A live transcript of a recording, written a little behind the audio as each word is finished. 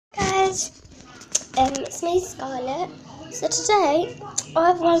guys, it's me, Scarlett. So today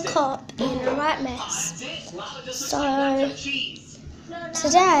I've woke up in a right mess. So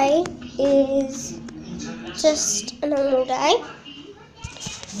today is just a normal day.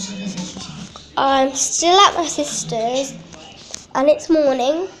 I'm still at my sister's and it's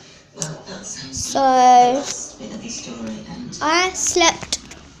morning. So I slept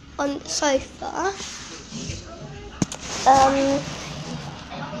on the sofa.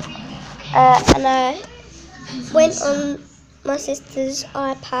 And I went on my sister's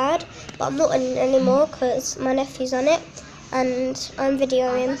iPad, but I'm not on it anymore because my nephew's on it, and I'm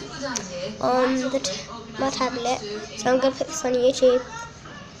videoing on my tablet. So I'm gonna put this on YouTube.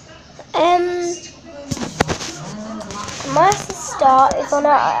 My sister is on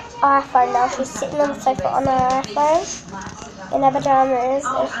her iPhone now. She's sitting on the sofa on her iPhone in her pajamas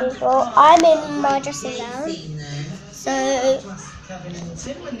as usual. I'm in my dressing gown. So this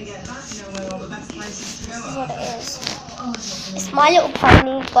is what it is. It's My Little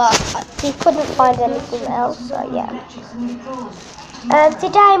Pony, but he couldn't find anything else, so yeah.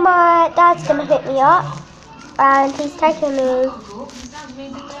 Today my dad's gonna pick me up, and he's taking me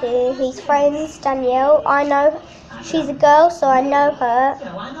to his friends, Danielle. I know she's a girl, so I know her.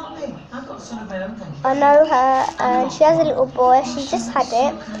 And she has a little boy. She just had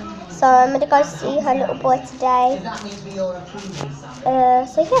it. So I'm going to go see her little boy today.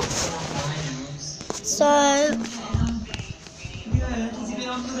 So yeah. So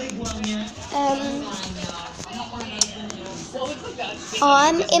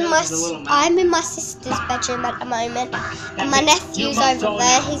I'm in my sister's bedroom at the moment, and my nephew's over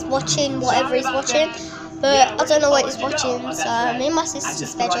there. He's watching whatever he's watching, but I don't know what he's watching. So I'm in my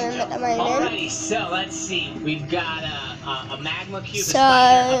sister's bedroom at the moment. So let's see. We've got a magma cube, so,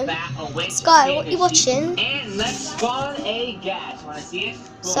 a bat, a witch, Sky, what are you watching? And let's spawn a gas. Want to see it?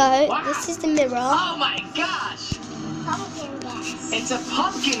 So wow. This is the mirror. Oh my gosh! Pumpkin gas. It's a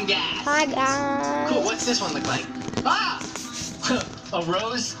pumpkin gas. Hi guys. Cool. What's this one look like? Ah! A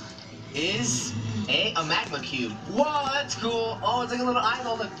rose is a magma cube. Whoa, that's cool. Oh, it's like a little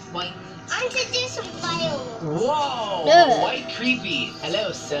eyeball. Look, white. I'm to do some fireworks. Whoa! Yeah. White creepy.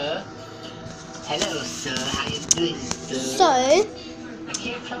 Hello, sir. Hello, sir. How you doing, sir? So, I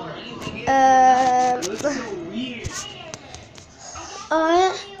can't tell her anything.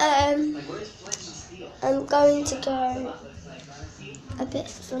 I'm going to go a bit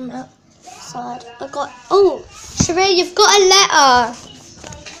from outside. Oh, Sheree, you've got a letter.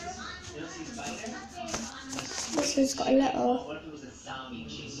 This one's got a letter.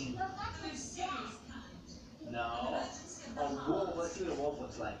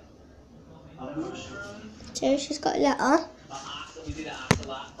 So she's got a letter.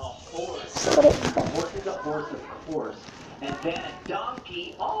 What it says. Horses, a horse, of course. And then a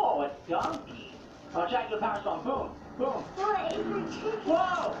donkey. Oh, a donkey. Oh, check the power song. Boom, boom.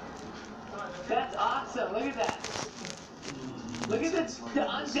 Whoa! That's awesome. Look at that. Look at this, the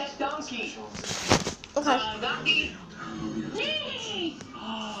undead donkey. Okay. Donkey.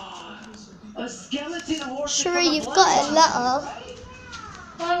 A skeleton horse. Sheree, you've got a letter.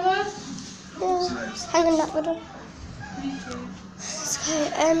 Yeah, just hanging up with her.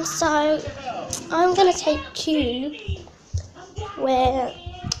 So I'm gonna take you where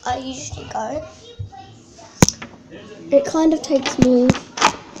I usually go. It kind of takes me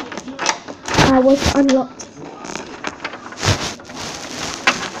hours to unlock.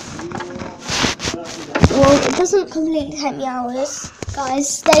 Well, it doesn't completely take me hours. Guys,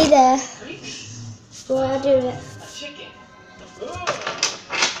 stay there while I do it.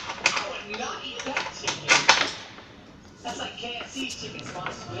 That's like KFC's chicken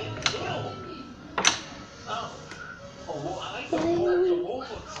spice with. Oh. Oh, I like the wolf. The wolf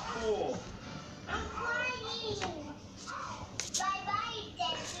looks cool. I'm crying. Bye-bye,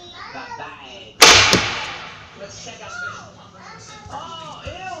 Daddy. Bye-bye. Let's check out this. Oh,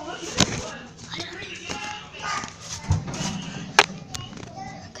 ew, look at this one.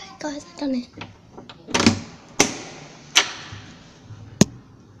 Okay, guys, I've done it.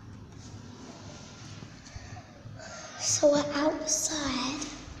 So we're outside,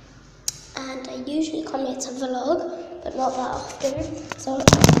 and I usually come here to vlog, but not that often. So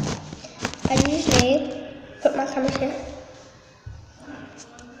I usually put my camera here.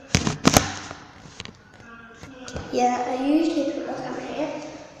 Yeah, I usually put my camera here.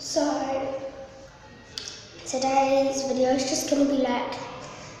 So today's video is just going to be like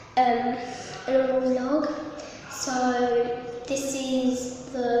a normal vlog. So this is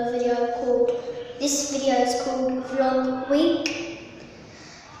the video called. This video is called Vlog Week,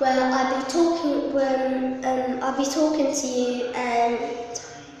 where I'll be talking to you and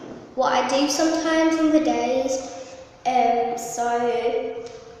what I do sometimes in the days. So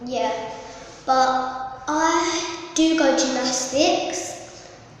yeah, but I do go gymnastics,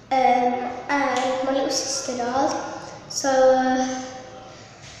 and my little sister does. So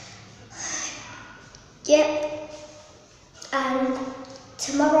yeah, and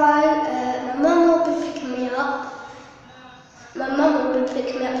tomorrow my mum will be picking me up. My mum will be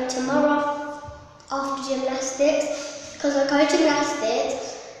picking me up tomorrow after gymnastics, because I go gymnastics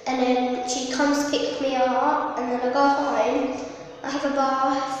and then she comes pick me up, and then I go home, I have a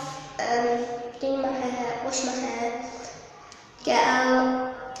bath, do my hair, wash my hair, get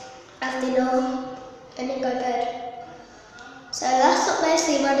out, have dinner, and then go to bed. So that's what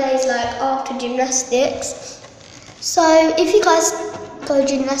mostly my day's like after gymnastics. So if you guys go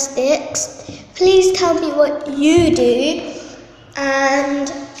gymnastics, please tell me what you do and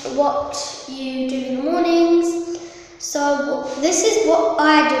what you do in the mornings. So this is what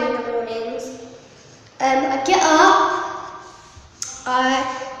I do in the mornings. I get up, I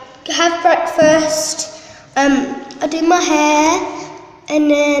have breakfast, I do my hair, and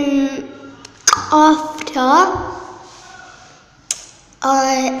then after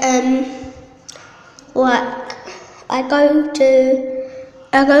I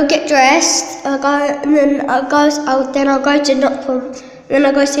go get dressed. I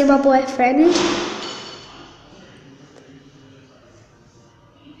go see my boyfriend.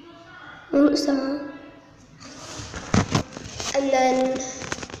 And then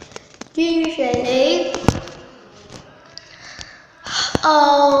usually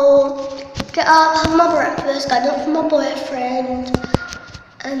I'll get up, have my breakfast, go look for my boyfriend,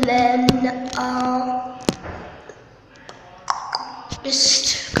 and then I'll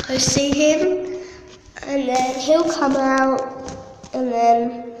just go see him, and then he'll come out, and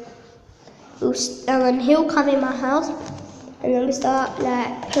then he'll come in my house, and then we start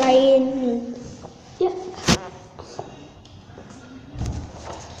like playing. And, yeah.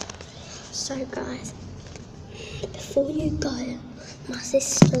 So guys, before you go, my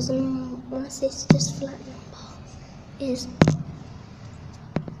sister's flat number is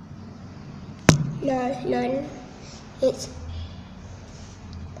no, it's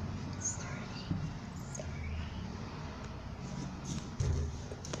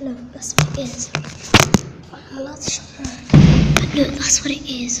 3. No, that's what it is. I'm allowed to show her. But look, that's what it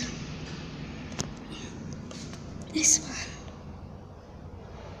is. This one.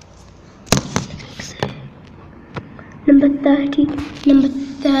 Number 33.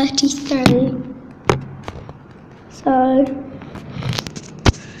 So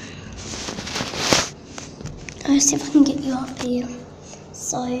let's see if I can get you up here.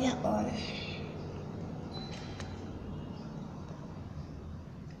 So that one.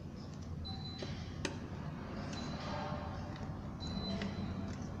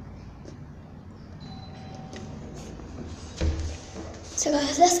 So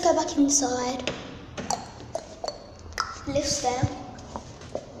guys, let's go back inside. Lift's there.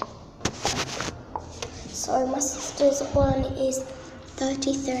 So my sister's one is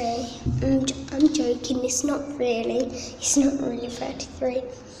 33. I'm joking, it's not really 33.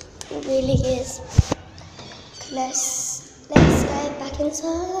 It really is. Let's go back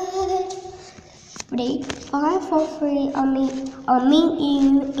inside. Ready? 5, 4, 3. I'll meet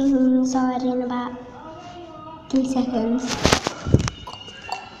you inside in about 3 seconds.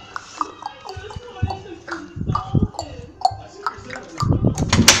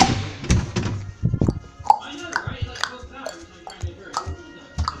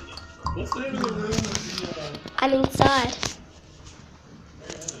 I'm inside.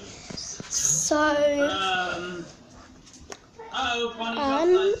 So I'm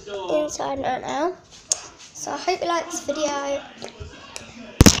inside right now. So I hope you like this video.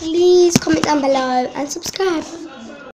 Please comment down below and subscribe.